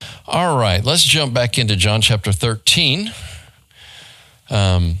All right, let's jump back into John chapter 13.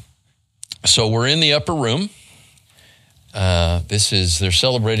 So we're in the upper room. They're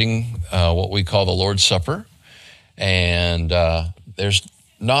celebrating what we call the Lord's Supper. And there's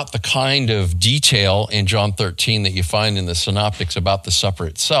not the kind of detail in John 13 that you find in the synoptics about the supper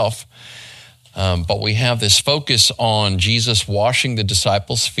itself. But we have this focus on Jesus washing the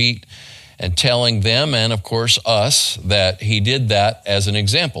disciples' feet and telling them, and of course us, that he did that as an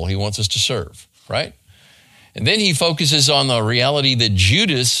example. He wants us to serve, right? And then he focuses on the reality that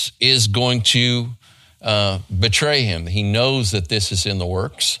Judas is going to betray him. He knows that this is in the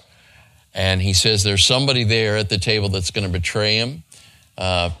works. And he says there's somebody there at the table that's going to betray him.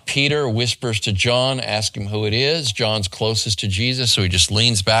 Peter whispers to John, ask him who it is. John's closest to Jesus, so he just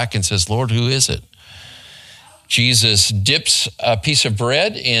leans back and says, Lord, who is it? Jesus dips a piece of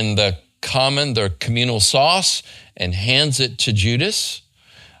bread in the communal sauce and hands it to Judas.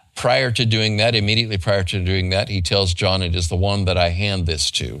 Immediately prior to doing that, he tells John, it is the one that I hand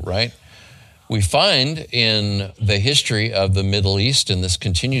this to, right? We find in the history of the Middle East, and this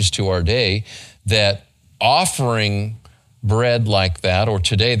continues to our day, that offering bread like that, or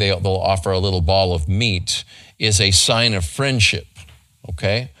today they'll offer a little ball of meat, is a sign of friendship,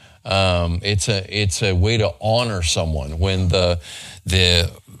 okay? It's a way to honor someone. When the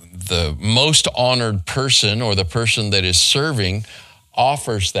most honored person, or the person that is serving,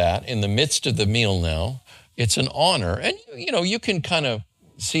 offers that in the midst of the meal now, it's an honor. And, you can kind of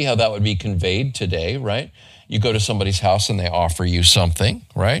see how that would be conveyed today, right? You go to somebody's house and they offer you something,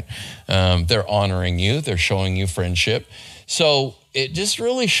 right? They're honoring you. They're showing you friendship. So it just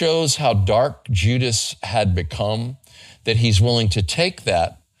really shows how dark Judas had become, that he's willing to take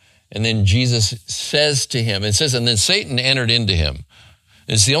that. And then Jesus says to him, and then Satan entered into him.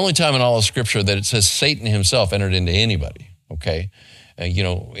 It's the only time in all of Scripture that it says Satan himself entered into anybody, okay?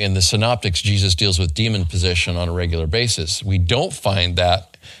 In the synoptics, Jesus deals with demon possession on a regular basis. We don't find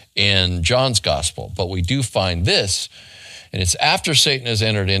that in John's gospel, but we do find this. And it's after Satan has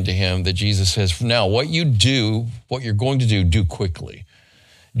entered into him that Jesus says, now what you're going to do quickly.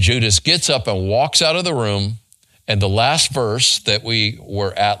 Judas gets up and walks out of the room. And the last verse that we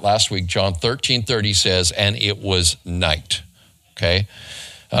were at last week, John 13:30 says, and it was night, okay?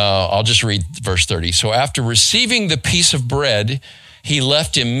 I'll just read verse 30. So after receiving the piece of bread, he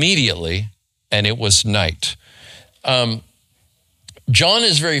left immediately, and it was night. John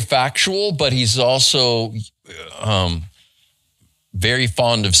is very factual, but he's also very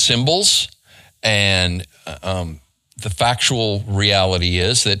fond of symbols. And the factual reality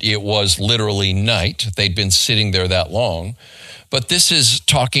is that it was literally night. They'd been sitting there that long. But this is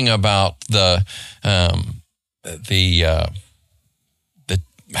talking about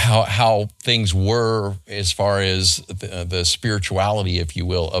how things were as far as the spirituality, if you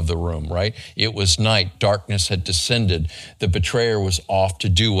will, of the room, right? It was night. Darkness had descended. The betrayer was off to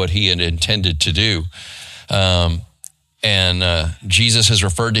do what he had intended to do. And Jesus has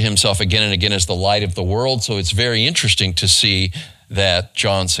referred to himself again and again as the light of the world. So it's very interesting to see that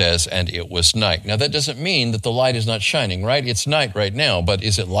John says, and it was night. Now, that doesn't mean that the light is not shining, right? It's night right now, but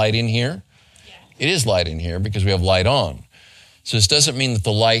is it light in here? Yes. It is light in here because we have light on. So this doesn't mean that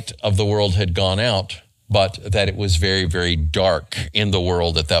the light of the world had gone out, but that it was very, very dark in the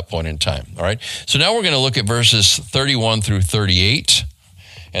world at that point in time, all right? So now we're going to look at verses 31 through 38,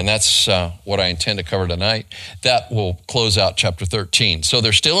 and that's what I intend to cover tonight. That will close out chapter 13. So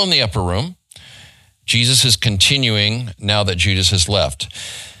they're still in the upper room. Jesus is continuing now that Judas has left.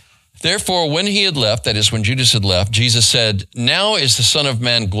 Therefore, when he had left, that is when Judas had left, Jesus said, now is the Son of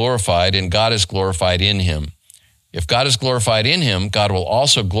Man glorified, and God is glorified in him. If God is glorified in him, God will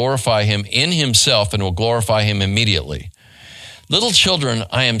also glorify him in himself and will glorify him immediately. Little children,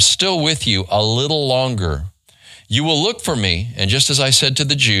 I am still with you a little longer. You will look for me, and just as I said to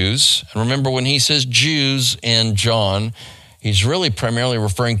the Jews, and remember when he says Jews in John, he's really primarily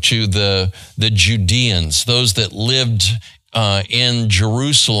referring to the Judeans, those that lived in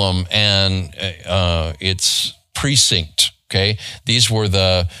Jerusalem and its precinct. Okay, these were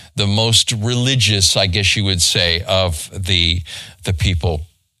the most religious, I guess you would say, of the people.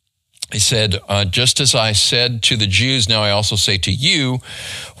 He said, just as I said to the Jews, now I also say to you,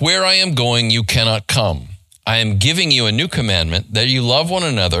 where I am going, you cannot come. I am giving you a new commandment, that you love one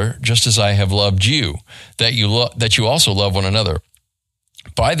another, just as I have loved you, that you also love one another.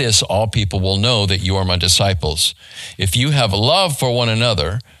 By this, all people will know that you are my disciples. If you have love for one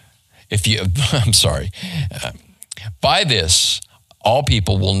another, by this, all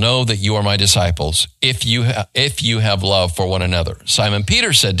people will know that you are my disciples, if you have love for one another. Simon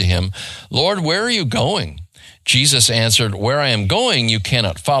Peter said to him, Lord, where are you going? Jesus answered, "Where I am going, you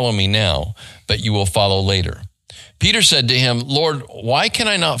cannot follow me now, but you will follow later." Peter said to him, "Lord, why can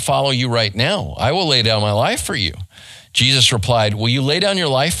I not follow you right now? I will lay down my life for you." Jesus replied, "Will you lay down your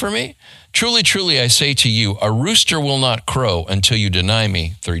life for me? Truly, truly, I say to you, a rooster will not crow until you deny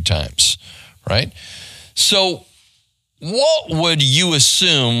me 3 times." Right? So what would you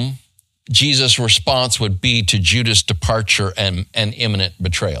assume Jesus' response would be to Judas' departure and imminent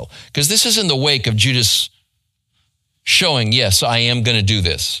betrayal? Because this is in the wake of Judas showing, yes, I am going to do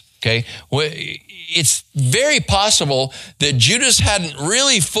this. Okay? It's very possible that Judas hadn't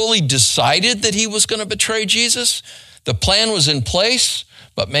really fully decided that he was going to betray Jesus. The plan was in place,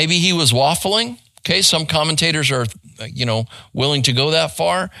 but maybe he was waffling. Okay? Some commentators are, willing to go that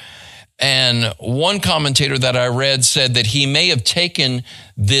far. And one commentator that I read said that he may have taken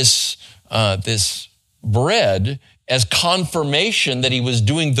this bread as confirmation that he was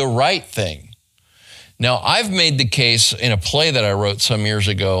doing the right thing. Now, I've made the case in a play that I wrote some years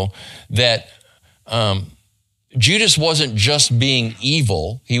ago that Judas wasn't just being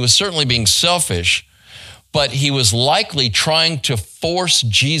evil. He was certainly being selfish, but he was likely trying to force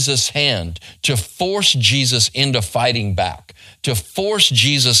Jesus' hand, to force Jesus into fighting back, to force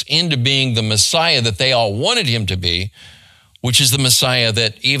Jesus into being the Messiah that they all wanted him to be, which is the Messiah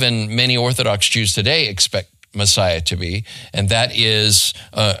that even many Orthodox Jews today expect Messiah to be, and that is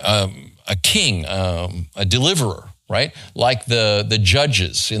a king, a deliverer, right? Like the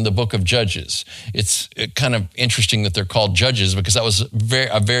judges in the book of Judges. It's kind of interesting that they're called judges because that was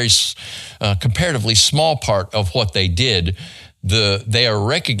a very comparatively small part of what they did.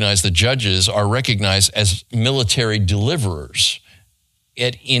 The judges are recognized as military deliverers.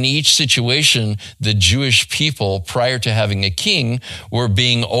 In each situation, the Jewish people, prior to having a king, were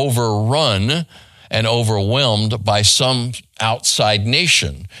being overrun and overwhelmed by some outside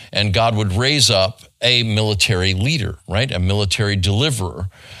nation. And God would raise up a military leader, right? A military deliverer,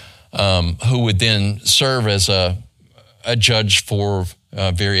 who would then serve as a judge for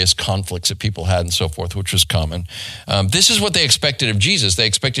various conflicts that people had and so forth, which was common. This is what they expected of Jesus. They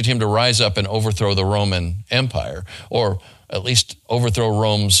expected him to rise up and overthrow the Roman Empire, or at least overthrow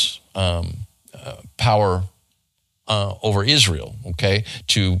Rome's power over Israel, okay,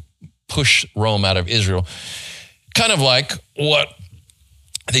 to push Rome out of Israel. Kind of like what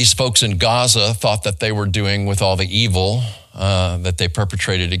these folks in Gaza thought that they were doing with all the evil that they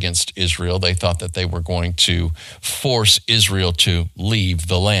perpetrated against Israel. They thought that they were going to force Israel to leave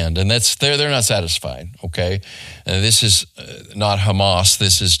the land. And they're not satisfied, okay? This is not Hamas.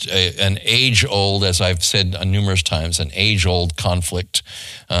 This is an age-old, as I've said numerous times, an age-old conflict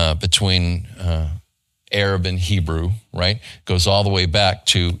between Arab and Hebrew, right? Goes all the way back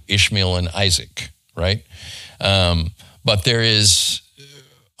to Ishmael and Isaac, right? But there is,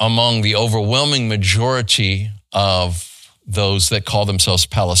 among the overwhelming majority of those that call themselves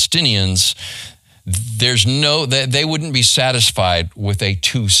Palestinians, they wouldn't be satisfied with a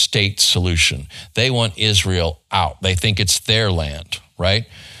 2-state solution. They want Israel out. They think it's their land, right?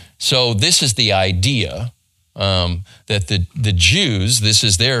 So this is the idea that the Jews, this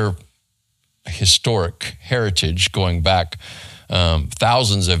is their historic heritage going back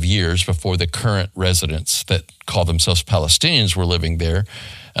thousands of years before the current residents that call themselves Palestinians were living there.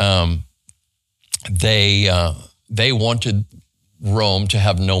 They wanted Rome to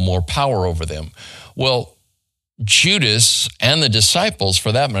have no more power over them. Well, Judas and the disciples,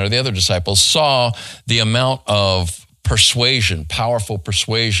 for that matter, the other disciples, saw the amount of persuasion, powerful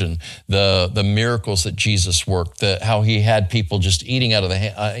persuasion, the miracles that Jesus worked, how he had people just eating out of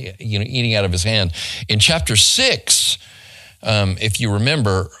his hand. In chapter 6, if you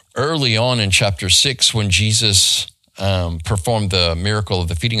remember, early on in chapter 6, when Jesus performed the miracle of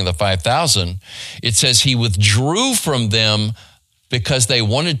the feeding of the 5,000, it says he withdrew from them because they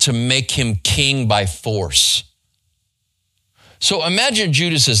wanted to make him king by force. So imagine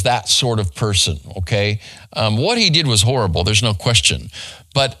Judas as that sort of person, okay? What he did was horrible, there's no question.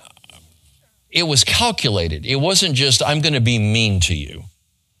 But it was calculated. It wasn't just, I'm going to be mean to you.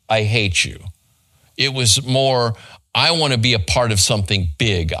 I hate you. It was more, I want to be a part of something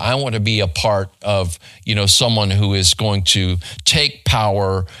big. I want to be a part of, someone who is going to take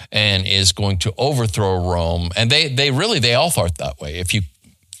power and is going to overthrow Rome. And they all thought that way. If you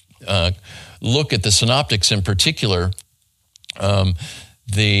look at the synoptics in particular,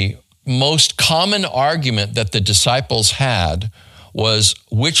 the most common argument that the disciples had was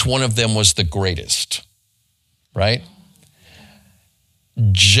which one of them was the greatest, right?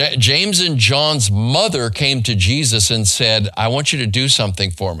 James and John's mother came to Jesus and said, I want you to do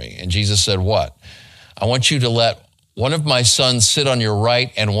something for me. And Jesus said, what? I want you to let one of my sons sit on your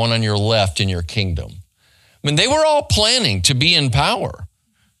right and one on your left in your kingdom. I mean, they were all planning to be in power.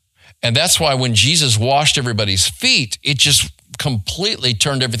 And that's why when Jesus washed everybody's feet, it just completely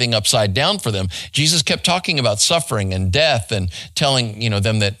turned everything upside down for them. Jesus kept talking about suffering and death and telling,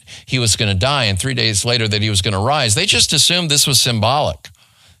 them that he was going to die and 3 days later that he was going to rise. They just assumed this was symbolic.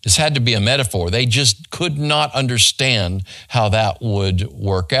 This had to be a metaphor. They just could not understand how that would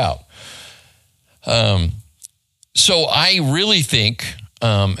work out. So I really think,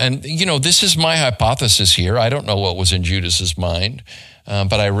 this is my hypothesis here. I don't know what was in Judas's mind,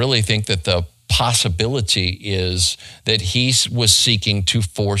 but I really think that the possibility is that he was seeking to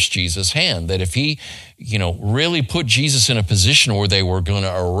force Jesus' hand, that if he, really put Jesus in a position where they were going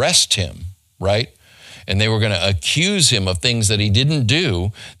to arrest him, right? And they were going to accuse him of things that he didn't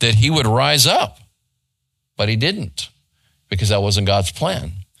do, that he would rise up. But he didn't, because that wasn't God's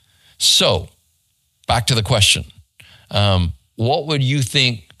plan. So, back to the question. What would you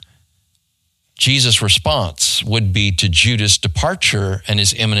think Jesus' response would be to Judas' departure and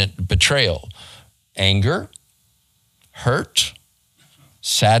his imminent betrayal? Anger, hurt,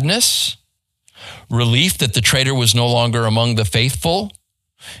 sadness, relief that the traitor was no longer among the faithful.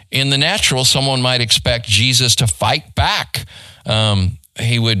 In the natural, someone might expect Jesus to fight back.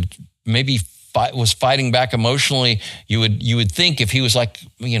 He would maybe was fighting back emotionally. You would think if he was like,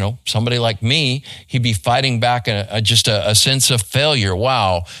 somebody like me, he'd be fighting back just a sense of failure.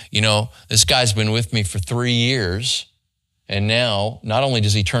 Wow, this guy's been with me for 3 years. And now, not only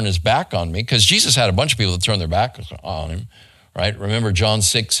does he turn his back on me, because Jesus had a bunch of people that turned their back on him, right? Remember John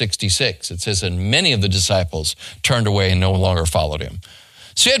 6:66. It says, and many of the disciples turned away and no longer followed him.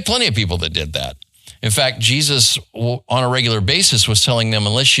 So he had plenty of people that did that. In fact, Jesus, on a regular basis, was telling them,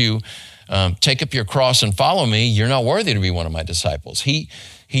 unless you take up your cross and follow me, you're not worthy to be one of my disciples. He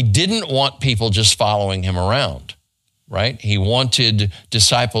didn't want people just following him around, right? He wanted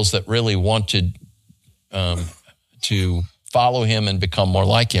disciples that really wanted to follow him and become more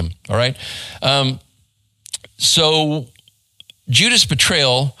like him, all right? So Judas'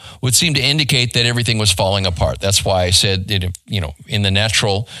 betrayal would seem to indicate that everything was falling apart. That's why I said that, in the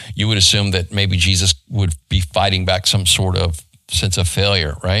natural, you would assume that maybe Jesus would be fighting back some sort of sense of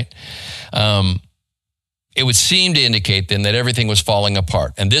failure, right? It would seem to indicate then that everything was falling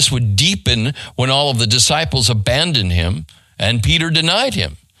apart. And this would deepen when all of the disciples abandoned him and Peter denied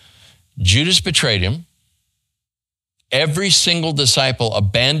him. Judas betrayed him. Every single disciple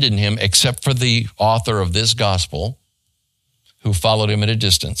abandoned him except for the author of this gospel, who followed him at a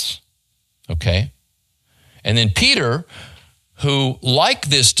distance, okay? And then Peter, who, like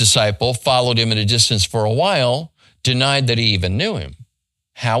this disciple, followed him at a distance for a while, denied that he even knew him.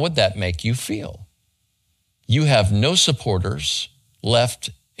 How would that make you feel? You have no supporters left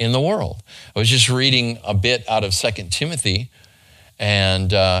in the world. I was just reading a bit out of 2 Timothy,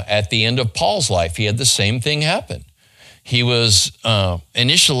 and at the end of Paul's life, he had the same thing happen. He was,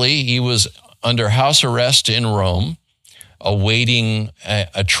 initially, he was under house arrest in Rome, awaiting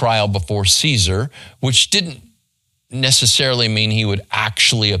a trial before Caesar, which didn't necessarily mean he would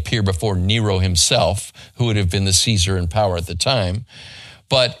actually appear before Nero himself, who would have been the Caesar in power at the time.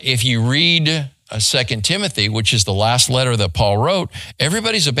 But if you read 2 Timothy, which is the last letter that Paul wrote,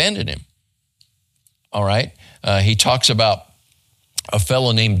 everybody's abandoned him. All right? He talks about a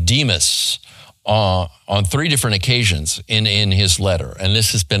fellow named Demas on 3 different occasions in his letter, and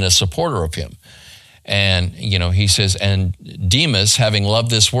this has been a supporter of him. And, he says, and Demas, having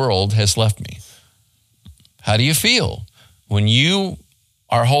loved this world, has left me. How do you feel when you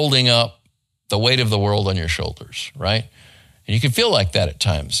are holding up the weight of the world on your shoulders, right? And you can feel like that at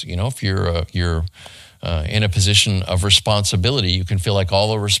times. If you're in a position of responsibility, you can feel like all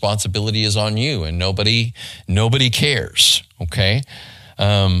the responsibility is on you and nobody cares, okay?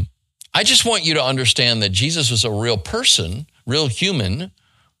 I just want you to understand that Jesus was a real person, real human,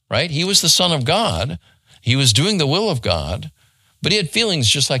 right? He was the Son of God. He was doing the will of God, but he had feelings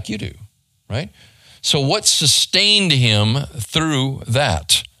just like you do, right? So what sustained him through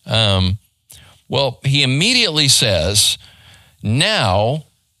that? Well, he immediately says, now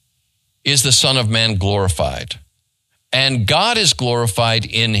is the Son of Man glorified, and God is glorified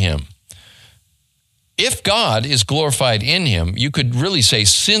in him. If God is glorified in him, you could really say,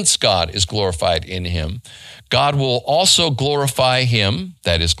 since God is glorified in him, God will also glorify him,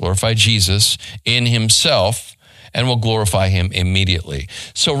 that is, glorify Jesus, in himself, and will glorify him immediately.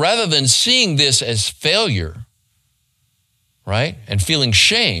 So rather than seeing this as failure, right, and feeling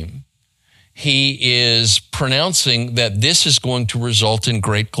shame, he is pronouncing that this is going to result in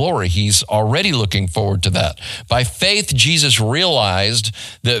great glory. He's already looking forward to that. By faith, Jesus realized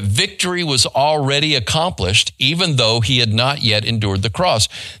that victory was already accomplished, even though he had not yet endured the cross.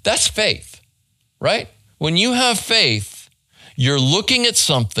 That's faith, right? When you have faith, you're looking at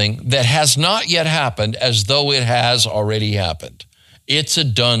something that has not yet happened as though it has already happened. It's a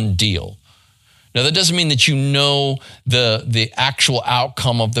done deal. Now, that doesn't mean that you know the actual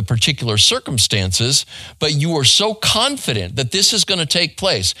outcome of the particular circumstances, but you are so confident that this is going to take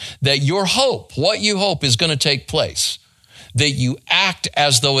place, that your hope, what you hope is going to take place, that you act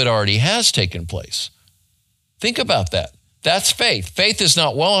as though it already has taken place. Think about that. That's faith. Faith is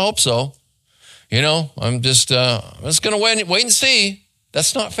not, well, I hope so. I'm just going to wait and see.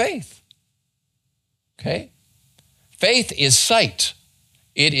 That's not faith. Okay? Faith is sight.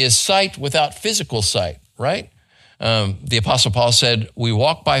 It is sight without physical sight, right? The Apostle Paul said, we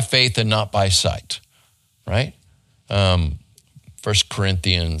walk by faith and not by sight, right? 2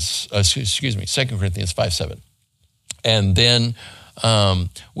 Corinthians 5:7. And then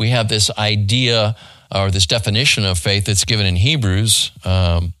we have this idea or this definition of faith that's given in Hebrews.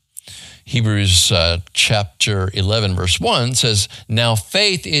 Hebrews chapter 11, verse 1 says, now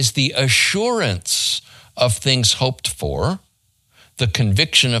faith is the assurance of things hoped for, the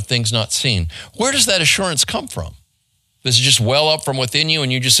conviction of things not seen. Where does that assurance come from? Does it just well up from within you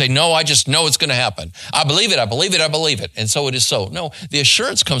and you just say, no, I just know it's going to happen. I believe it, I believe it, I believe it. And so it is so. No, the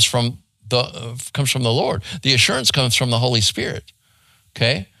assurance comes from the Lord. The assurance comes from the Holy Spirit,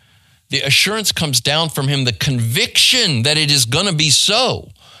 okay? The assurance comes down from him. The conviction that it is going to be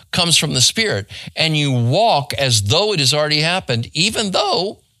so comes from the Spirit. And you walk as though it has already happened, even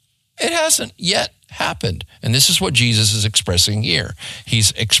though it hasn't yet happened. And this is what Jesus is expressing here.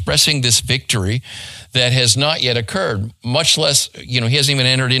 He's expressing this victory that has not yet occurred, much less, he hasn't even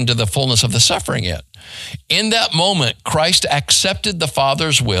entered into the fullness of the suffering yet. In that moment, Christ accepted the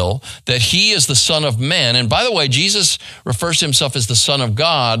Father's will that he is the Son of Man. And by the way, Jesus refers to himself as the Son of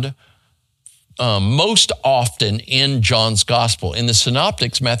God most often in John's Gospel. In the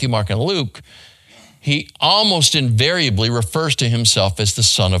Synoptics, Matthew, Mark, and Luke, he almost invariably refers to himself as the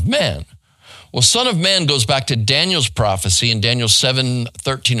Son of Man. Well, Son of Man goes back to Daniel's prophecy in Daniel 7,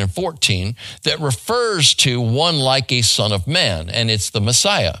 13, and 14 that refers to one like a Son of Man, and it's the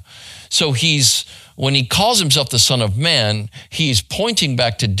Messiah. So when he calls himself the Son of Man, he's pointing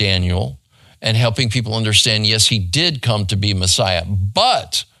back to Daniel and helping people understand, yes, he did come to be Messiah.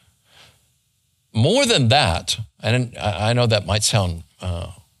 But more than that, and I know that might sound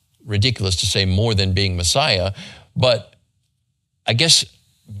ridiculous to say more than being Messiah, but I guess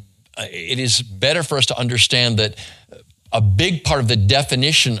it is better for us to understand that a big part of the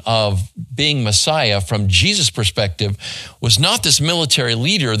definition of being Messiah from Jesus' perspective was not this military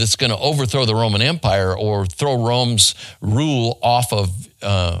leader that's going to overthrow the Roman Empire or throw Rome's rule off of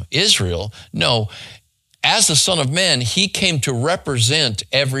Israel. No, as the Son of Man, he came to represent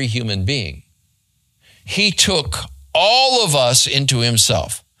every human being. He took all of us into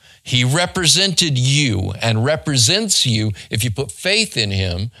himself. He represented you and represents you if you put faith in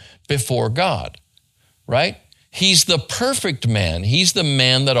him before God, right? He's the perfect man. He's the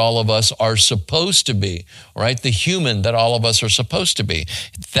man that all of us are supposed to be, right? The human that all of us are supposed to be.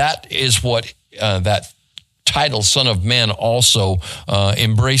 That is what that title, Son of Man, also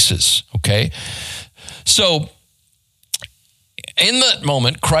embraces, okay? So in that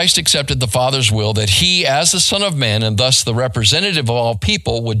moment, Christ accepted the Father's will that he, as the Son of Man, and thus the representative of all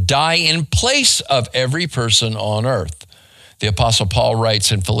people, would die in place of every person on earth. The Apostle Paul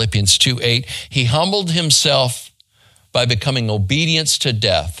writes in Philippians 2:8, he humbled himself by becoming obedient to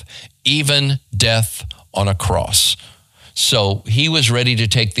death, even death on a cross. So he was ready to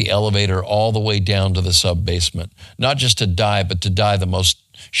take the elevator all the way down to the sub-basement, not just to die, but to die the most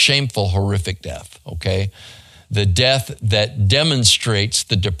shameful, horrific death, okay? The death that demonstrates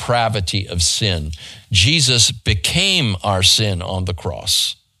the depravity of sin. Jesus became our sin on the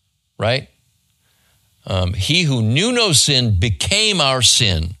cross, right? He who knew no sin became our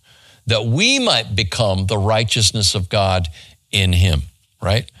sin, that we might become the righteousness of God in him,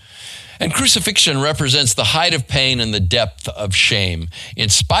 right? And crucifixion represents the height of pain and the depth of shame. In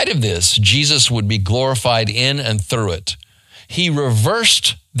spite of this, Jesus would be glorified in and through it. He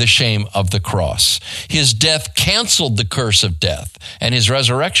reversed the shame of the cross. His death canceled the curse of death, and his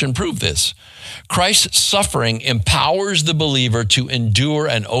resurrection proved this. Christ's suffering empowers the believer to endure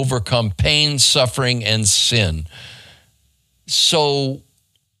and overcome pain, suffering, and sin. So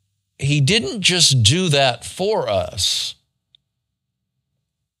he didn't just do that for us.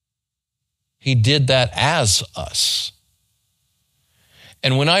 He did that as us.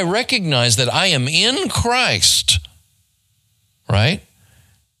 And when I recognize that I am in Christ, right?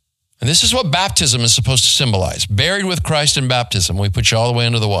 And this is what baptism is supposed to symbolize. Buried with Christ in baptism, we put you all the way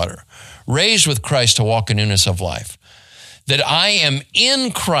under the water. Raised with Christ to walk in newness of life. That I am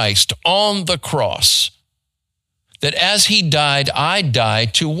in Christ on the cross. that as he died, I die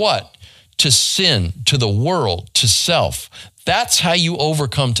to what? To sin, to the world, to self. That's how you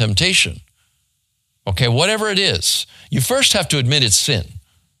overcome temptation. Okay, whatever it is, you first have to admit it's sin.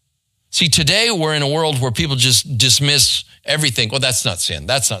 See, today we're in a world where people just dismiss everything. Well, that's not sin.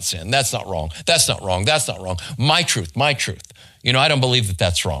 That's not sin. That's not wrong. That's not wrong. That's not wrong. My truth, my truth. You know, I don't believe that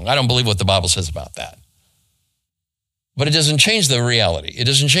that's wrong. I don't believe what the Bible says about that. But it doesn't change the reality. It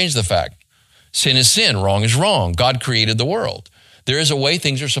doesn't change the fact. Sin is sin. Wrong is wrong. God created the world. There is a way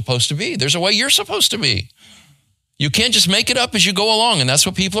things are supposed to be. There's a way you're supposed to be. You can't just make it up as you go along, and that's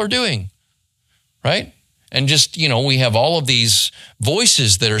what people are doing. Right? And just, you know, we have all of these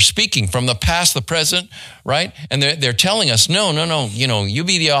voices that are speaking from the past, the present, right? And they're telling us, no, you know, you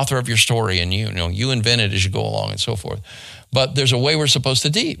be the author of your story and you invent it as you go along and so forth. But there's a way we're supposed to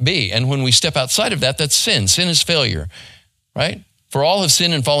be. And when we step outside of that, that's sin. Sin is failure, right? For all have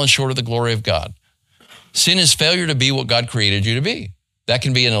sinned and fallen short of the glory of God. Sin is failure to be what God created you to be. That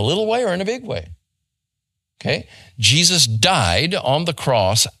can be in a little way or in a big way. Okay? Jesus died on the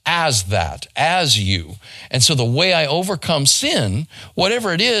cross as that, as you. And so the way I overcome sin,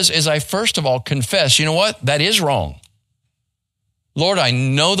 whatever it is I first of all confess, you know what? That is wrong. Lord, I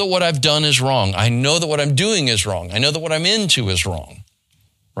know that what I've done is wrong. I know that what I'm doing is wrong. I know that what I'm into is wrong,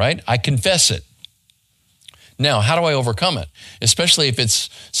 right? I confess it. Now, how do I overcome it? Especially if it's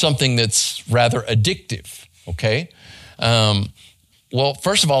something that's rather addictive, okay? Well,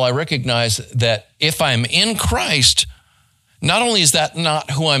 first of all, I recognize that if I'm in Christ, not only is that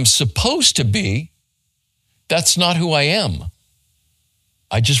not who I'm supposed to be, that's not who I am.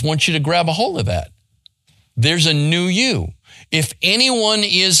 I just want you to grab a hold of that. There's a new you. If anyone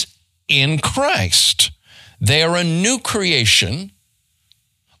is in Christ, they are a new creation.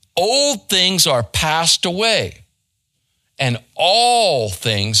 Old things are passed away, and all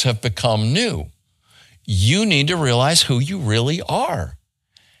things have become new. You need to realize who you really are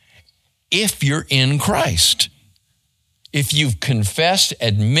if you're in Christ. If you've confessed,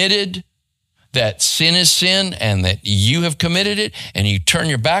 admitted that sin is sin and that you have committed it, and you turn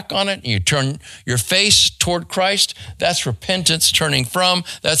your back on it and you turn your face toward Christ, that's repentance turning from,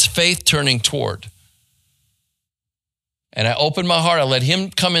 that's faith turning toward. And I open my heart, I let him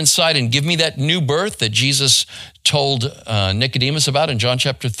come inside and give me that new birth that Jesus told Nicodemus about in John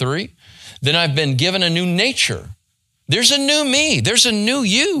chapter 3. Then I've been given a new nature. There's a new me. There's a new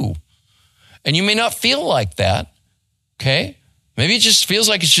you. And you may not feel like that, okay? Maybe it just feels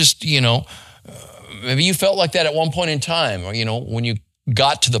like it's just, maybe you felt like that at one point in time, or, when you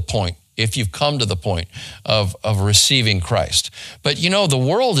got to the point, if you've come to the point of receiving Christ. But, the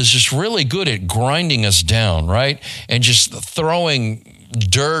world is just really good at grinding us down, right? And just throwing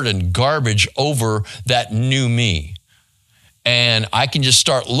dirt and garbage over that new me. And I can just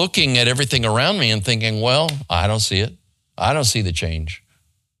start looking at everything around me and thinking, well, I don't see it. I don't see the change.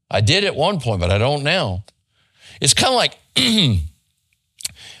 I did at one point, but I don't now. It's kind of like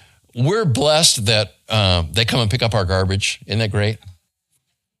we're blessed that they come and pick up our garbage. Isn't that great?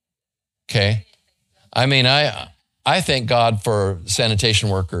 Okay. I mean, I thank God for sanitation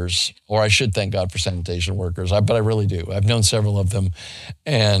workers, or I should thank God for sanitation workers, but I really do. I've known several of them.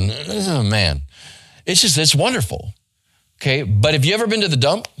 And man, it's wonderful. Okay, but have you ever been to the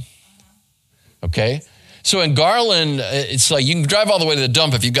dump? Okay, so in Garland, it's like you can drive all the way to the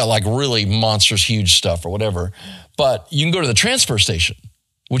dump if you've got like really monstrous, huge stuff or whatever, but you can go to the transfer station,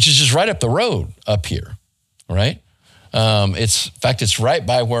 which is just right up the road up here, right? In fact, it's right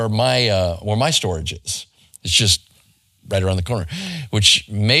by where my storage is. It's just right around the corner, which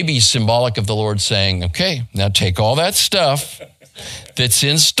may be symbolic of the Lord saying, okay, now take all that stuff that's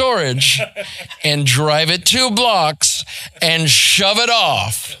in storage and drive it 2 blocks and shove it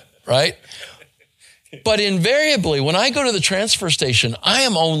off, right? But invariably, when I go to the transfer station, I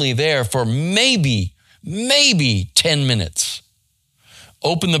am only there for maybe 10 minutes.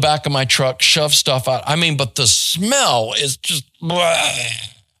 Open the back of my truck, shove stuff out. But the smell is just,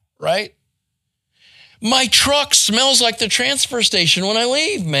 right? My truck smells like the transfer station when I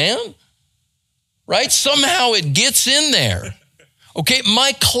leave, man. Right? Somehow it gets in there. Okay,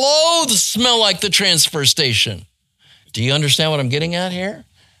 my clothes smell like the transfer station. Do you understand what I'm getting at here?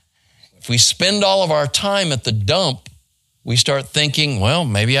 If we spend all of our time at the dump, we start thinking, well,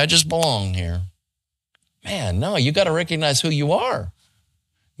 maybe I just belong here. Man, no, you got to recognize who you are.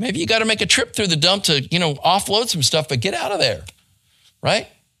 Maybe you got to make a trip through the dump to, offload some stuff, but get out of there, right?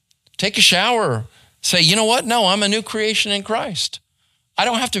 Take a shower. Say, you know what? No, I'm a new creation in Christ. I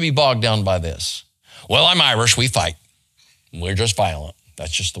don't have to be bogged down by this. Well, I'm Irish. We fight. We're just violent.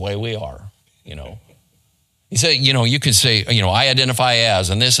 That's just the way we are, You say, you could say, I identify as,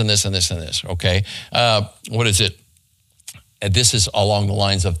 and this, and this, and this, and this, okay? What is it? this is along the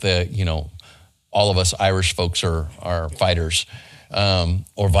lines of all of us Irish folks are fighters,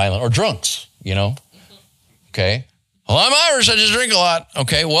 or violent, or drunks, okay? Well, I'm Irish, I just drink a lot.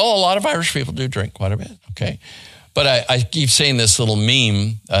 Okay, well, a lot of Irish people do drink quite a bit, okay? But I keep saying this little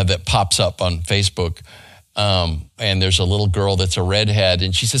meme that pops up on Facebook, and there's a little girl that's a redhead,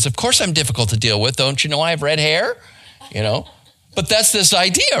 and she says, of course I'm difficult to deal with. Don't you know I have red hair? But that's this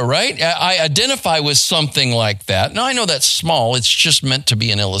idea, right? I identify with something like that. Now, I know that's small. It's just meant to be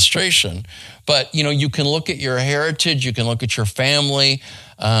an illustration. But, you can look at your heritage. You can look at your family.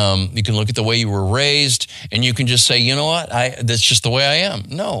 You can look at the way you were raised. And you can just say, you know what? That's just the way I am.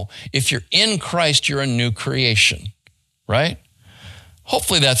 No. If you're in Christ, you're a new creation, right?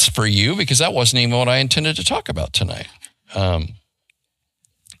 Hopefully that's for you, because that wasn't even what I intended to talk about tonight.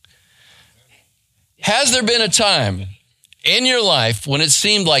 Has there been a time in your life when it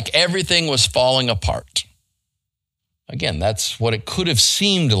seemed like everything was falling apart? Again, that's what it could have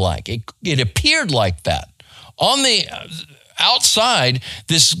seemed like. It appeared like that. On the outside,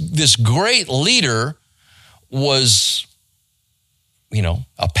 this great leader was,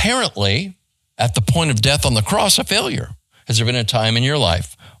 apparently at the point of death on the cross, a failure. Has there been a time in your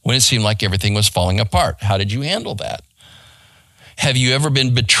life when it seemed like everything was falling apart? How did you handle that? Have you ever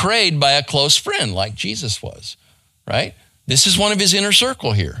been betrayed by a close friend like Jesus was, right? This is one of his inner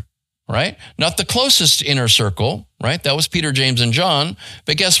circle here, right? Not the closest inner circle, right? That was Peter, James, and John.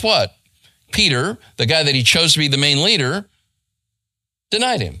 But guess what? Peter, the guy that he chose to be the main leader,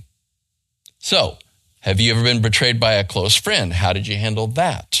 denied him. So, have you ever been betrayed by a close friend? How did you handle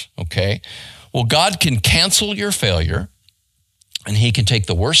that? Okay. Well, God can cancel your failure, and he can take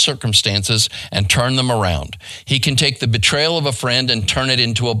the worst circumstances and turn them around. He can take the betrayal of a friend and turn it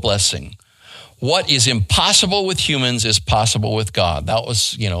into a blessing. What is impossible with humans is possible with God. That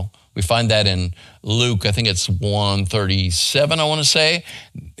was, we find that in Luke, I think it's 137, I want to say.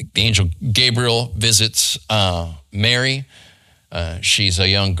 The angel Gabriel visits Mary. She's a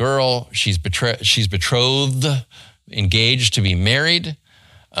young girl. She's betrothed, engaged to be married.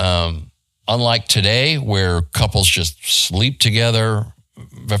 Unlike today, where couples just sleep together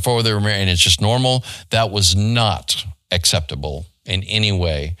before they were married, and it's just normal, that was not acceptable in any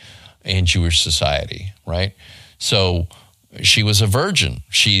way in Jewish society, right? So she was a virgin.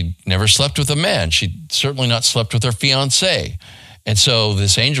 She never slept with a man. She'd certainly not slept with her fiancé. And so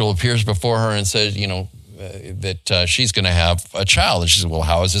this angel appears before her and says, that she's going to have a child. And she says, well,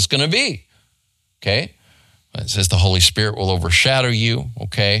 how is this going to be? Okay. It says the Holy Spirit will overshadow you,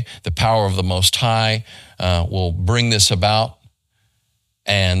 okay? The power of the Most High will bring this about.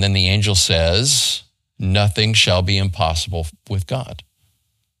 And then the angel says, nothing shall be impossible with God.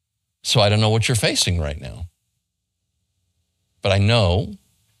 So I don't know what you're facing right now. But I know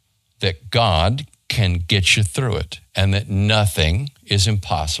that God can get you through it, and that nothing is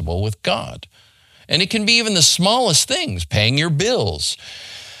impossible with God. And it can be even the smallest things, paying your bills.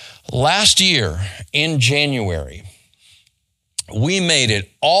 Last year in January, we made it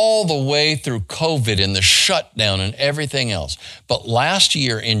all the way through COVID and the shutdown and everything else. But last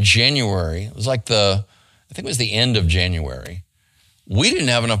year in January, it was like I think it was the end of January, we didn't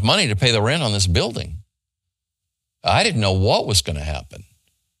have enough money to pay the rent on this building. I didn't know what was going to happen.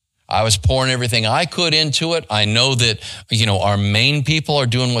 I was pouring everything I could into it. I know that, our main people are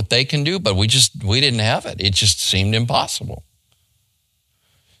doing what they can do, but we didn't have it. It just seemed impossible.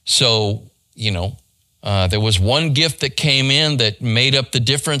 So, there was one gift that came in that made up the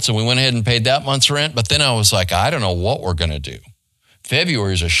difference, and we went ahead and paid that month's rent. But then I was like, I don't know what we're going to do.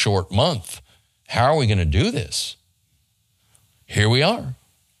 February is a short month. How are we going to do this? Here we are.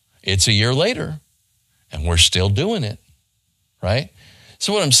 It's a year later, and we're still doing it, right?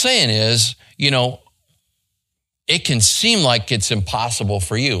 So what I'm saying is, it can seem like it's impossible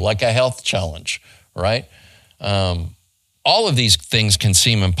for you, like a health challenge, right? All of these things can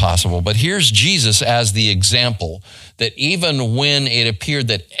seem impossible, but here's Jesus as the example that even when it appeared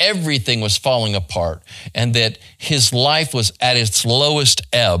that everything was falling apart and that his life was at its lowest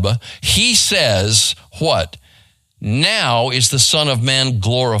ebb, he says, what? Now is the Son of Man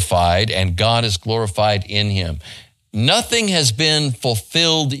glorified, and God is glorified in him. Nothing has been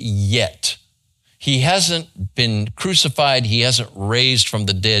fulfilled yet. He hasn't been crucified. He hasn't raised from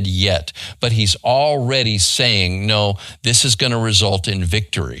the dead yet, but he's already saying, no, this is going to result in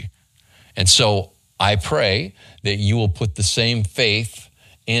victory. And so I pray that you will put the same faith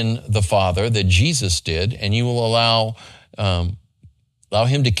in the Father that Jesus did, and you will allow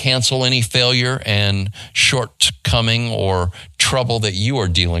him to cancel any failure and shortcoming or trouble that you are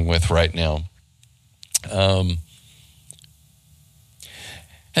dealing with right now.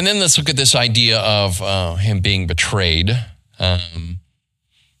 And then let's look at this idea of him being betrayed.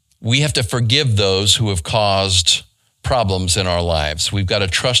 We have to forgive those who have caused problems in our lives. We've got to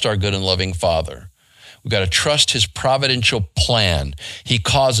trust our good and loving Father. We've got to trust his providential plan. He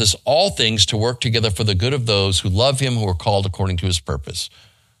causes all things to work together for the good of those who love him, who are called according to his purpose.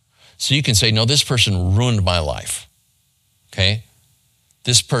 So you can say, no, this person ruined my life. Okay?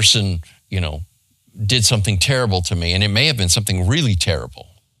 This person, did something terrible to me, and it may have been something really terrible.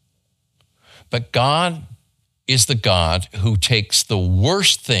 But God is the God who takes the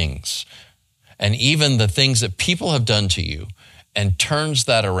worst things and even the things that people have done to you and turns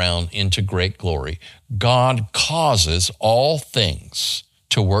that around into great glory. God causes all things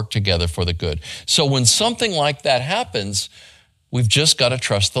to work together for the good. So when something like that happens, we've just got to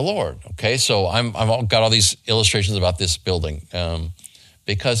trust the Lord. Okay, so I've got all these illustrations about this building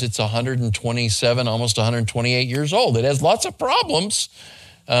because it's 127, almost 128 years old. It has lots of problems.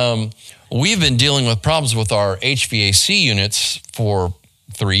 We've been dealing with problems with our HVAC units for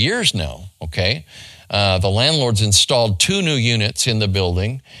 3 years now, okay? The landlord's installed 2 new units in the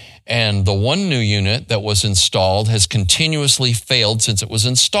building, and the 1 new unit that was installed has continuously failed since it was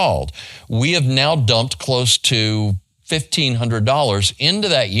installed. We have now dumped close to $1,500 into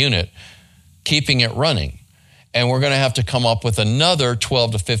that unit, keeping it running. And we're going to have to come up with another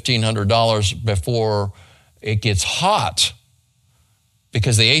 $1,200 to $1,500 before it gets hot,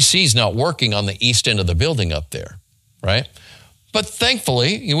 because the AC is not working on the east end of the building up there, right? But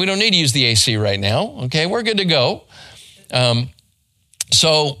thankfully, we don't need to use the AC right now. Okay, we're good to go.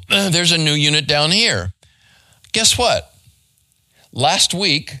 So there's a new unit down here. Guess what? Last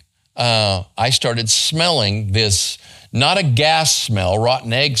week, I started smelling this, not a gas smell,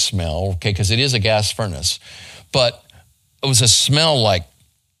 rotten egg smell, okay, because it is a gas furnace, but it was a smell like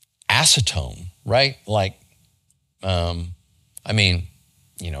acetone, right? Like,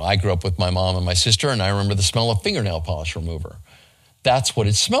 I grew up with my mom and my sister, and I remember the smell of fingernail polish remover. That's what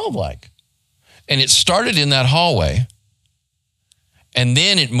it smelled like. And it started in that hallway, and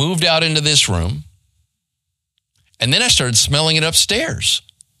then it moved out into this room, and then I started smelling it upstairs.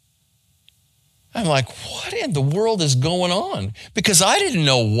 I'm like, what in the world is going on? Because I didn't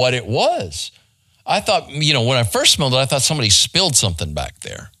know what it was. I thought, when I first smelled it, I thought somebody spilled something back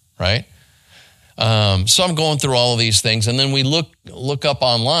there, right? So I'm going through all of these things, and then we look up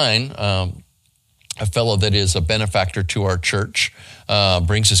online. A fellow that is a benefactor to our church,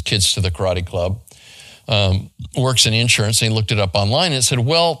 brings his kids to the karate club, works in insurance, and he looked it up online, and it said,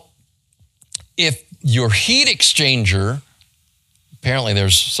 well, if your heat exchanger, apparently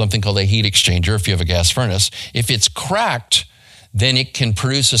there's something called a heat exchanger if you have a gas furnace, if it's cracked, then it can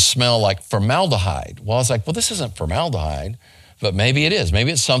produce a smell like formaldehyde. Well, I was like, well, this isn't formaldehyde, but maybe it is.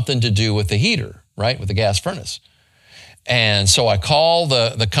 Maybe it's something to do with the heater, right, with the gas furnace. And so I call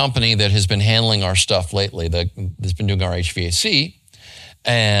the company that has been handling our stuff lately, that's been doing our HVAC,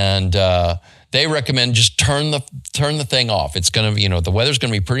 and they recommend just turn the thing off. It's going to, the weather's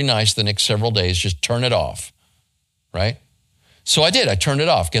going to be pretty nice the next several days. Just turn it off, right? So I did. I turned it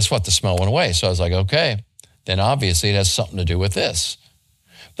off. Guess what? The smell went away. So I was like, okay, then obviously it has something to do with this.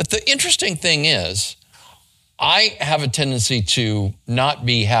 But the interesting thing is, I have a tendency to not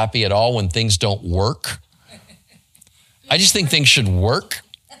be happy at all when things don't work. I just think things should work,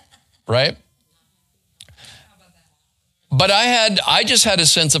 right? But I just had a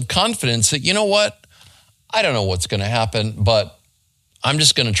sense of confidence that, you know what? I don't know what's going to happen, but I'm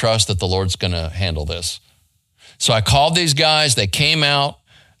just going to trust that the Lord's going to handle this. So I called these guys. They came out,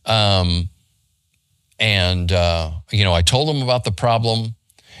 I told them about the problem.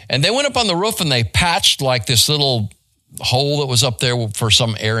 And they went up on the roof and they patched like this little hole that was up there for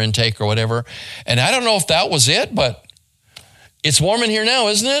some air intake or whatever. And I don't know if that was it, but it's warm in here now,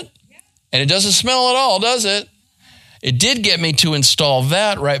 isn't it? Yeah. And it doesn't smell at all, does it? It did get me to install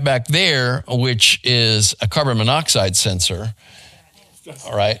that right back there, which is a carbon monoxide sensor.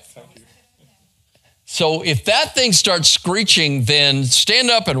 All right. So if that thing starts screeching, then stand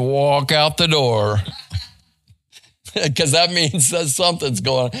up and walk out the door. Because that means that something's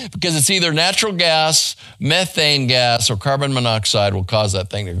going on. Because it's either natural gas, methane gas, or carbon monoxide will cause that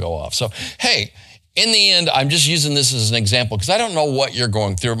thing to go off. So, hey, in the end, I'm just using this as an example because I don't know what you're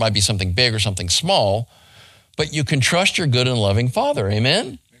going through. It might be something big or something small, but you can trust your good and loving Father.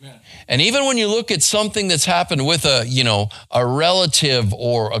 Amen? Amen. And even when you look at something that's happened with a relative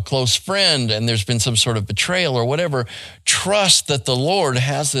or a close friend and there's been some sort of betrayal or whatever, trust that the Lord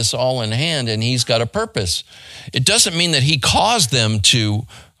has this all in hand and he's got a purpose. It doesn't mean that he caused them to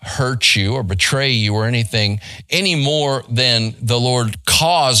hurt you or betray you or anything any more than the Lord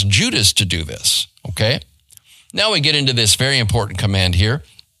caused Judas to do this, okay? Now we get into this very important command here.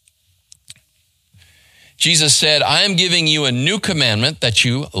 Jesus said, I am giving you a new commandment, that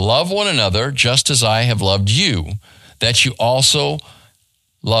you love one another just as I have loved you, that you also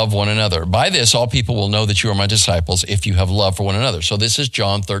love one another. By this, all people will know that you are my disciples if you have love for one another. So this is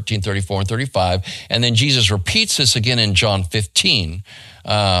John 13, 34 and 35. And then Jesus repeats this again in John 15,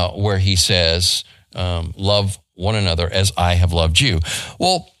 where he says, love one another as I have loved you.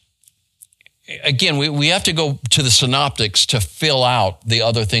 Well, again, we have to go to the synoptics to fill out the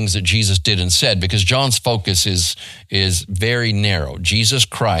other things that Jesus did and said, because John's focus is very narrow. Jesus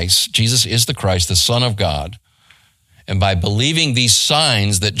is the Christ, the Son of God. And by believing these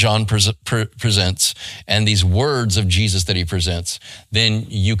signs that John presents and these words of Jesus that he presents, then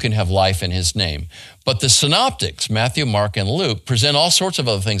you can have life in his name. But the synoptics, Matthew, Mark, and Luke, present all sorts of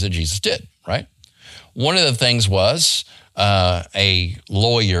other things that Jesus did, right? One of the things was a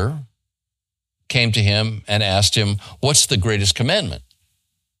lawyer came to him and asked him, what's the greatest commandment?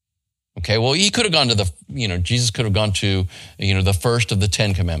 Okay, well, he could have gone to Jesus could have gone to, the first of the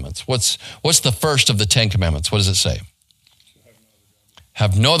 10 commandments. What's the first of the 10 commandments? What does it say?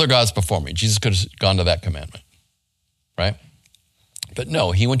 Have no other gods before me. Jesus could have gone to that commandment, right? But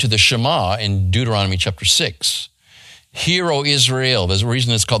no, he went to the Shema in Deuteronomy chapter 6. Hear, O Israel. There's a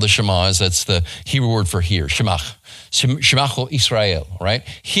reason it's called the Shema, is that's the Hebrew word for hear, Shemach. Shemach, O Israel, right?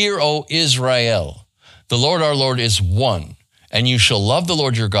 Hear, O Israel. The Lord our Lord is one, and you shall love the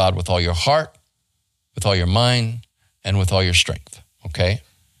Lord your God with all your heart, with all your mind, and with all your strength, okay?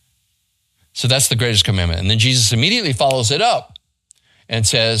 So that's the greatest commandment. And then Jesus immediately follows it up and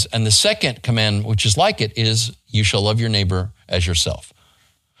says, and the second command, which is like it, is you shall love your neighbor as yourself.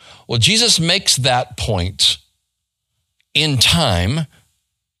 Well, Jesus makes that point in time,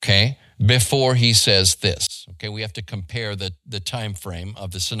 okay, before he says this. Okay, we have to compare the time frame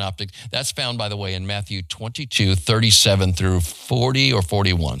of the synoptic. That's found, by the way, in Matthew 22, 37 through 40 or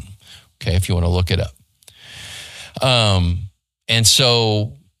 41, okay, if you want to look it up. And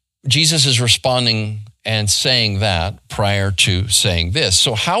so Jesus is responding and saying that prior to saying this.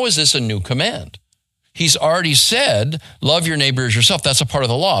 So how is this a new command? He's already said, love your neighbor as yourself. That's a part of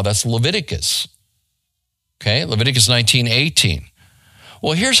the law. That's Leviticus. Okay, Leviticus 19:18.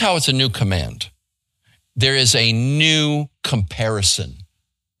 Well, here's how it's a new command. There is a new comparison.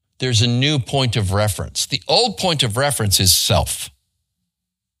 There's a new point of reference. The old point of reference is self.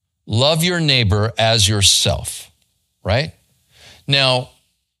 Love your neighbor as yourself, right? Now,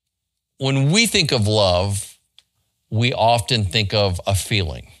 when we think of love, we often think of a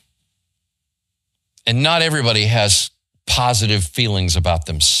feeling. And not everybody has positive feelings about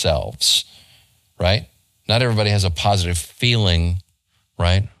themselves, right? Not everybody has a positive feeling,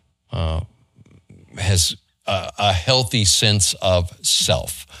 right? Has a healthy sense of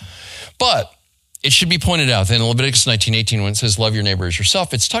self. But it should be pointed out that in Leviticus 19:18, when it says love your neighbor as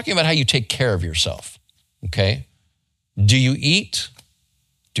yourself, it's talking about how you take care of yourself, okay? Do you eat?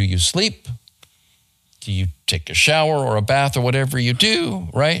 Do you sleep? Do you take a shower or a bath or whatever you do,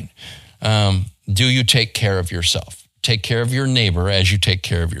 right? Do you take care of yourself? Take care of your neighbor as you take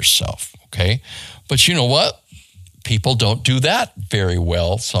care of yourself, okay? But you know what? People don't do that very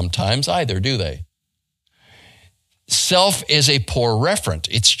well sometimes either, do they? Self is a poor referent.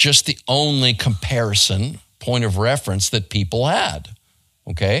 It's just the only comparison point of reference that people had,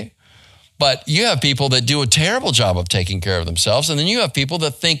 okay? But you have people that do a terrible job of taking care of themselves, and then you have people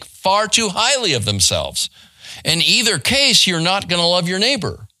that think far too highly of themselves. In either case, you're not going to love your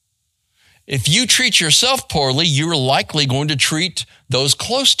neighbor. If you treat yourself poorly, you're likely going to treat those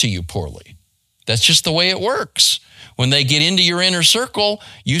close to you poorly. That's just the way it works. When they get into your inner circle,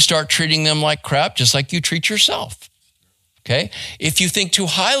 you start treating them like crap, just like you treat yourself. Okay? If you think too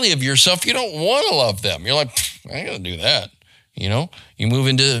highly of yourself, you don't want to love them. You're like, I ain't going to do that. You move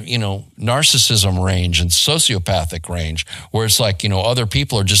into, narcissism range and sociopathic range, where it's like, other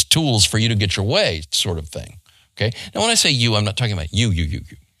people are just tools for you to get your way sort of thing. Okay? Now, when I say you, I'm not talking about you.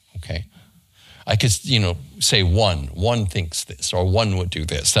 Okay? I could, say one thinks this, or one would do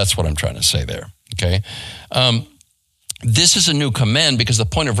this. That's what I'm trying to say there. Okay? This is a new command because the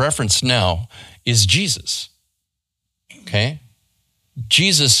point of reference now is Jesus. Okay?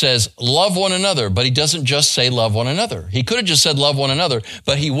 Jesus says, love one another, but he doesn't just say love one another. He could have just said love one another,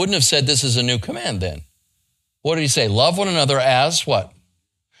 but he wouldn't have said this is a new command then. What did he say? Love one another as what?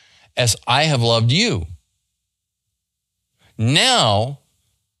 As I have loved you. Now,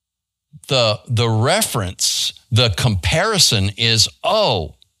 the reference, the comparison is,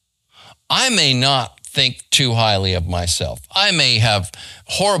 I may not think too highly of myself. I may have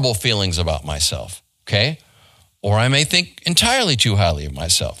horrible feelings about myself, okay? Or I may think entirely too highly of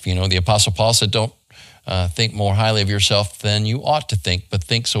myself. The Apostle Paul said, don't think more highly of yourself than you ought to think, but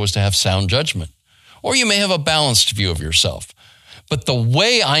think so as to have sound judgment. or you may have a balanced view of yourself. But the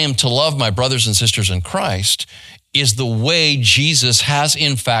way I am to love my brothers and sisters in Christ is the way Jesus has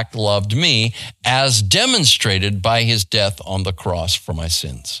in fact loved me, as demonstrated by his death on the cross for my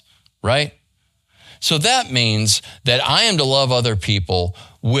sins, right? So that means that I am to love other people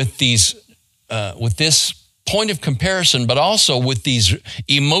with this point of comparison, but also with these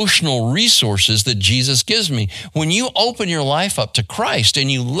emotional resources that Jesus gives me. When you open your life up to Christ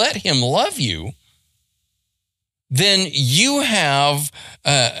and you let him love you, then you have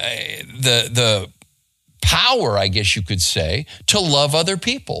the power, I guess you could say, to love other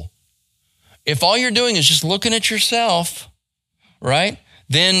people. If all you're doing is just looking at yourself, right,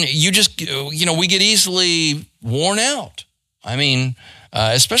 then you just, we get easily worn out. I mean,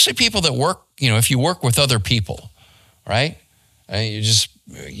 especially people that work, if you work with other people, right,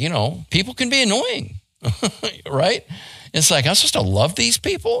 people can be annoying, right? It's like, I'm supposed to love these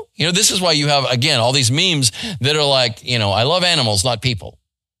people? This is why you have, again, all these memes that are like, I love animals, not people,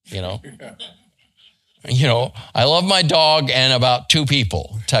 I love my dog and about 2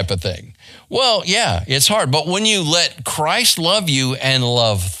 people type of thing. Well, yeah, it's hard. But when you let Christ love you and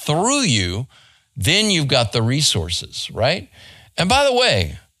love through you, then you've got the resources, right? And by the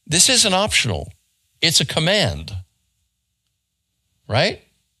way, this isn't optional. It's a command, right?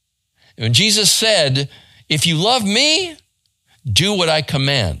 When Jesus said, if you love me, do what I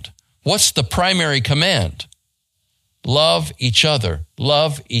command. What's the primary command? Love each other,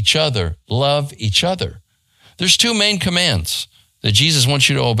 love each other, love each other. There's 2 main commands that Jesus wants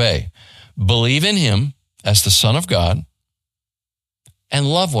you to obey. Believe in him as the Son of God and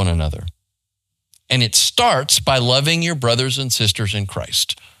love one another. And it starts by loving your brothers and sisters in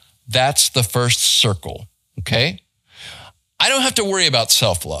Christ. That's the first circle, okay? I don't have to worry about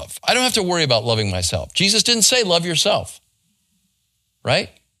self-love. I don't have to worry about loving myself. Jesus didn't say love yourself, right?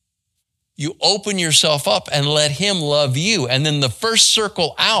 You open yourself up and let him love you. And then the first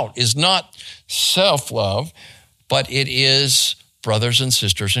circle out is not self-love, but it is brothers and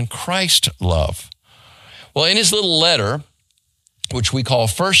sisters in Christ love. Well, in his little letter, which we call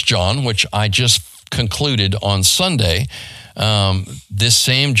 1 John, which I just concluded on Sunday, this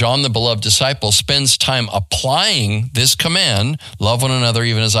same John, the beloved disciple, spends time applying this command, love one another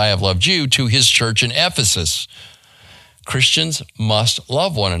even as I have loved you, to his church in Ephesus. Christians must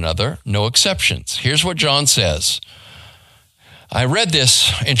love one another, no exceptions. Here's what John says. I read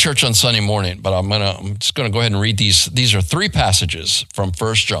this in church on Sunday morning, but I'm just going to go ahead and read these. These are 3 passages from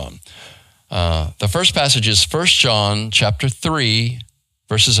 1 John. The first passage is 1 John chapter 3,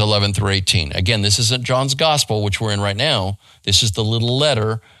 verses 11 through 18. Again, this isn't John's gospel, which we're in right now. This is the little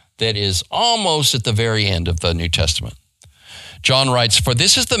letter that is almost at the very end of the New Testament. John writes, "For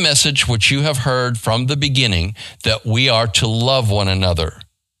this is the message which you have heard from the beginning, that we are to love one another."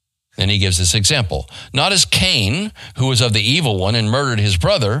 Then he gives this example. Not as Cain, who was of the evil one and murdered his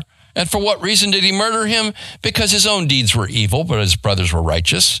brother. And for what reason did he murder him? Because his own deeds were evil, but his brothers were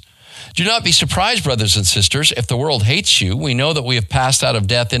righteous. Do not be surprised, brothers and sisters, if the world hates you. We know that we have passed out of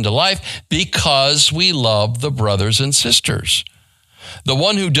death into life because we love the brothers and sisters. The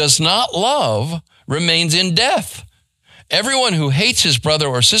one who does not love remains in death. Everyone who hates his brother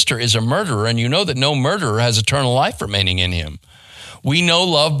or sister is a murderer, and you know that no murderer has eternal life remaining in him. We know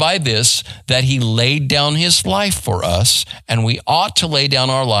love by this, that he laid down his life for us, and we ought to lay down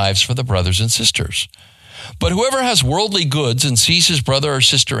our lives for the brothers and sisters. But whoever has worldly goods and sees his brother or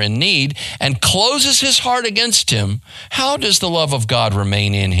sister in need and closes his heart against him, how does the love of God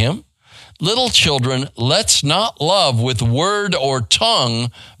remain in him? Little children, let's not love with word or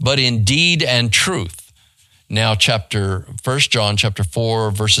tongue, but in deed and truth. Now, 1 John chapter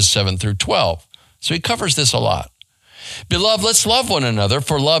 4, verses 7 through 12. So he covers this a lot. Beloved, let's love one another,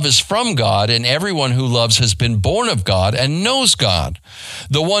 for love is from God, and everyone who loves has been born of God and knows God.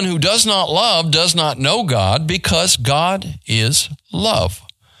 The one who does not love does not know God, because God is love.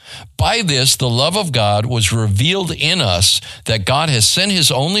 By this, the love of God was revealed in us, that God has sent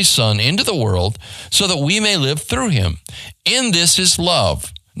his only Son into the world so that we may live through him. In this is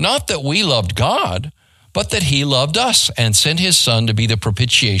love, not that we loved God, but that he loved us and sent his Son to be the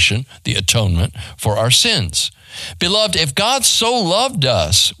propitiation, the atonement for our sins. Beloved, if God so loved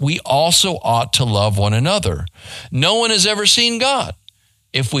us, we also ought to love one another. No one has ever seen God.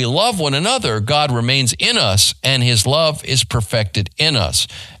 If we love one another, God remains in us, and his love is perfected in us.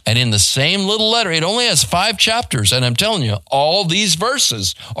 And in the same little letter, it only has 5 chapters, and I'm telling you, all these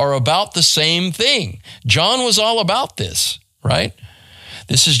verses are about the same thing. John was all about this, right?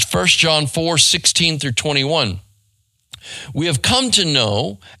 This is 1 John 4, 16 through 21. We have come to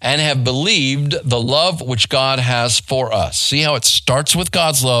know and have believed the love which God has for us. See how it starts with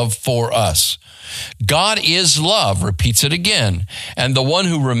God's love for us. God is love, repeats it again. And the one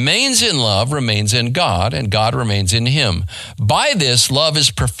who remains in love remains in God, and God remains in him. By this, love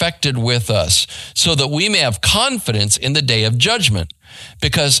is perfected with us, so that we may have confidence in the day of judgment.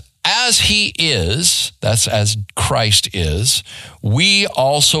 Because as he is, that's as Christ is, we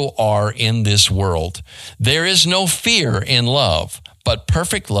also are in this world. There is no fear in love, but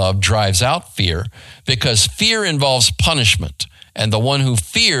perfect love drives out fear, because fear involves punishment, and the one who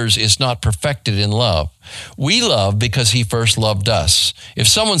fears is not perfected in love. We love because he first loved us. If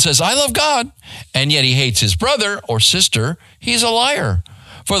someone says, I love God, and yet he hates his brother or sister, he's a liar.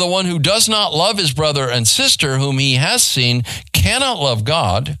 For the one who does not love his brother and sister whom he has seen cannot love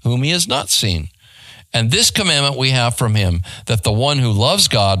God whom he has not seen. And this commandment we have from him, that the one who loves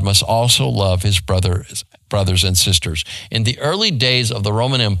God must also love his brothers and sisters. In the early days of the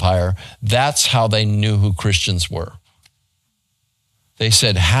Roman Empire, that's how they knew who Christians were. They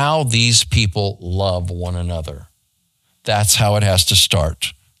said, how these people love one another. That's how it has to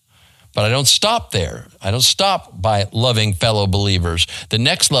start. But I don't stop there. I don't stop by loving fellow believers. The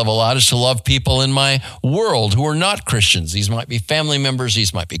next level out is to love people in my world who are not Christians. These might be family members.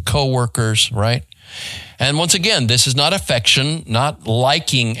 These might be coworkers, right? And once again, this is not affection, not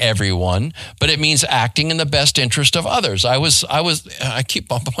liking everyone, but it means acting in the best interest of others. I keep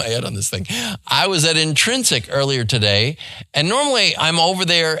bumping my head on this thing. I was at Intrinsic earlier today, and normally I'm over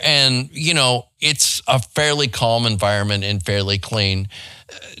there and, it's a fairly calm environment and fairly clean.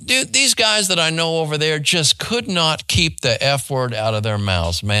 Dude, these guys that I know over there just could not keep the F word out of their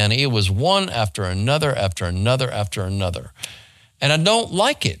mouths, man. It was one after another, after another, after another. And I don't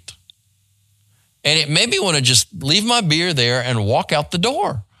like it. And it made me want to just leave my beer there and walk out the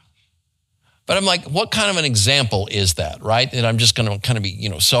door. But I'm like, what kind of an example is that, right? And I'm just going to kind of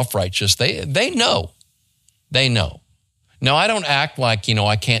be, self-righteous. They know. They know. Now, I don't act like,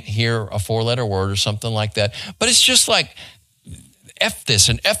 I can't hear a four-letter word or something like that. But it's just like, F this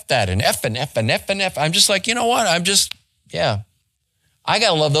and F that and F and F and F and F. I'm just like, you know what? I got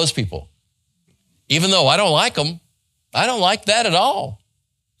to love those people. Even though I don't like them. I don't like that at all.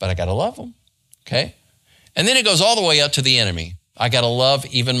 But I got to love them. Okay? And then it goes all the way up to the enemy. I got to love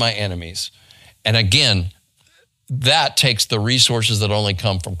even my enemies. And again, that takes the resources that only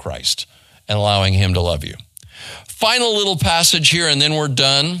come from Christ and allowing him to love you. Final little passage here, and then we're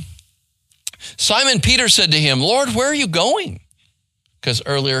done. Simon Peter said to him, Lord, where are you going? Because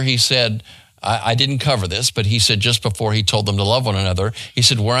earlier he said, I didn't cover this, but he said just before he told them to love one another, he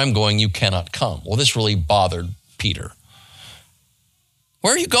said, where I'm going, you cannot come. Well, this really bothered Peter.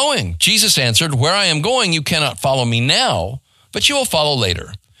 Where are you going? Jesus answered, where I am going, you cannot follow me now, but you will follow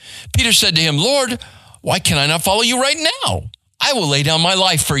later. Peter said to him, Lord, why can I not follow you right now? I will lay down my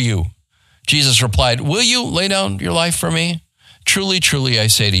life for you. Jesus replied, will you lay down your life for me? Truly, truly, I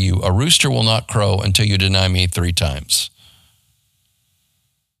say to you, a rooster will not crow until you deny me 3 times.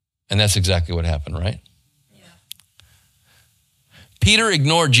 And that's exactly what happened, right? Yeah. Peter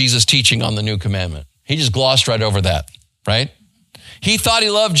ignored Jesus' teaching on the new commandment. He just glossed right over that, right? He thought he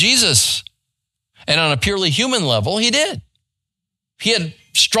loved Jesus. And on a purely human level, he did. He had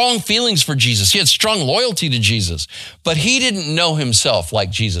strong feelings for Jesus. He had strong loyalty to Jesus. But he didn't know himself like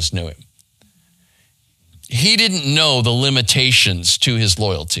Jesus knew him. He didn't know the limitations to his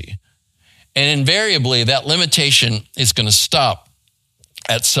loyalty. And invariably, that limitation is going to stop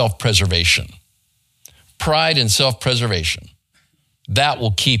at self-preservation. Pride and self-preservation. That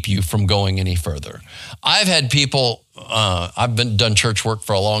will keep you from going any further. I've had people, I've done church work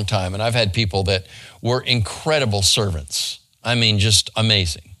for a long time, and I've had people that were incredible servants. I mean, just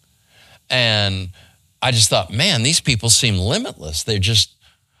amazing. And I just thought, man, these people seem limitless. They're just,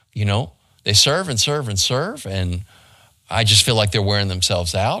 they serve and serve and serve, and I just feel like they're wearing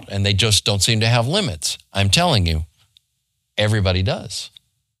themselves out, and they just don't seem to have limits. I'm telling you, everybody does.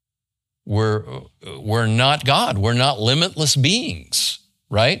 We're not God. We're not limitless beings,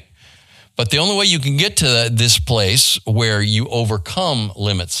 right? But the only way you can get to this place where you overcome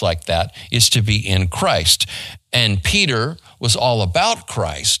limits like that is to be in Christ. And Peter was all about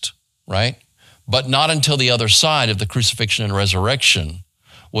Christ, right? But not until the other side of the crucifixion and resurrection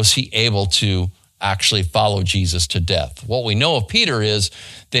was he able to actually follow Jesus to death. What we know of Peter is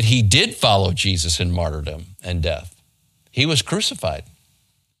that he did follow Jesus in martyrdom and death. He was crucified.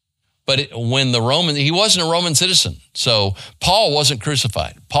 But he wasn't a Roman citizen. So Paul wasn't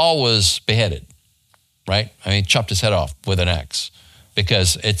crucified. Paul was beheaded, right? I mean, chopped his head off with an axe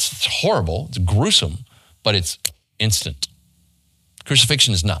because it's horrible, it's gruesome, but it's instant.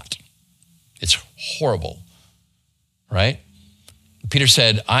 Crucifixion is not. It's horrible, right? Peter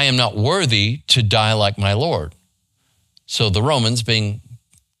said, I am not worthy to die like my Lord. So the Romans, being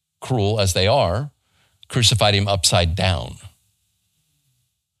cruel as they are, crucified him upside down.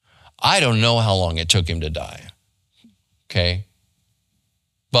 I don't know how long it took him to die, okay?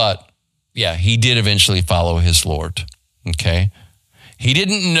 But, yeah, he did eventually follow his Lord, okay? He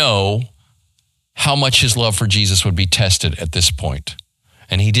didn't know how much his love for Jesus would be tested at this point.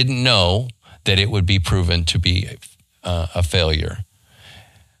 And he didn't know that it would be proven to be a failure.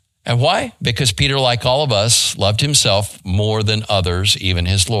 And why? Because Peter, like all of us, loved himself more than others, even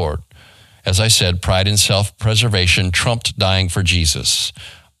his Lord. As I said, pride and self-preservation trumped dying for Jesus.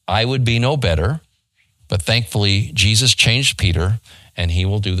 I would be no better, but thankfully, Jesus changed Peter, and he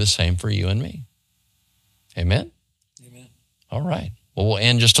will do the same for you and me. Amen? Amen. All right. Well, we'll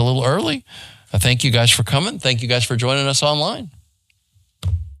end just a little early. I thank you guys for coming. Thank you guys for joining us online.